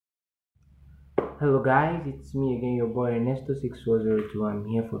Hello guys, it's me again, your boy Ernesto6402. I'm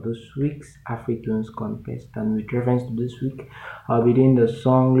here for this week's Afri-Tunes contest, and with reference to this week, I'll be doing the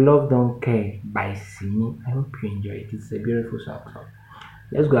song Love Don't Care by Simi. I hope you enjoy it. It's a beautiful song, so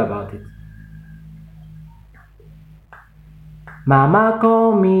let's go about it. Mama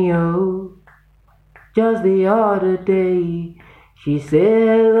called me just the other day. She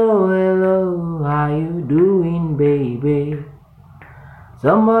said, hello, hello, how you doing, baby?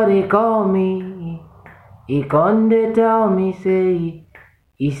 Somebody call me, he can't tell me, say,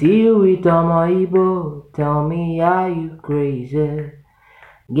 he see you with Ibo, tell me, are you crazy?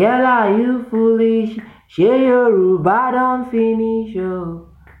 Girl, are you foolish? Share your Ruba don't finish,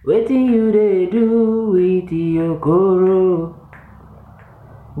 waiting you they do with your koro.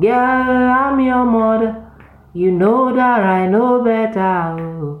 Girl, I'm your mother, you know that I know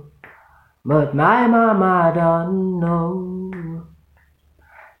better, but my mama don't know.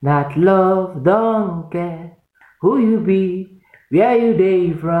 That love don't care who you be, where you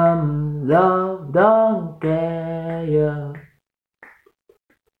dey from. Love don't care, yeah.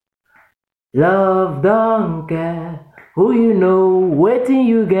 Love don't care who you know, waiting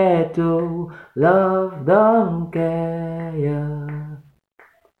you get to. Love don't care, yeah.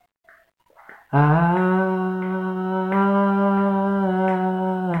 Ah,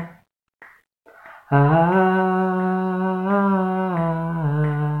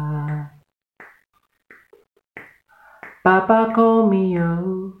 Papa called me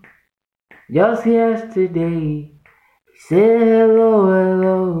just yesterday. He said, hello,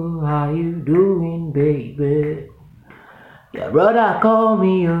 hello, how you doing, baby? Your brother called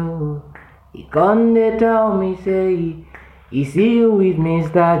me he can't tell me, say, he see you with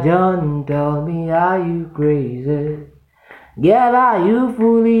Mr. John, tell me, are you crazy? Girl, are you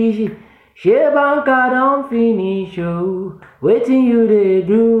foolish? Shebanka don't finish, waiting you they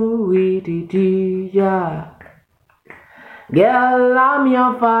do with the teacher. Girl, I'm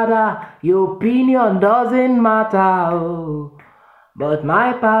your father, your opinion doesn't matter, but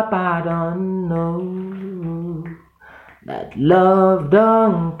my papa don't know that love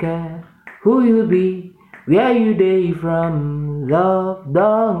don't care who you be, where you dey from. Love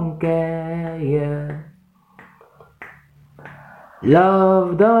don't care, yeah.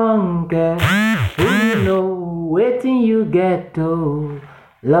 Love don't care who you know, waiting you get to.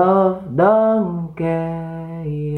 Love don't care, yeah.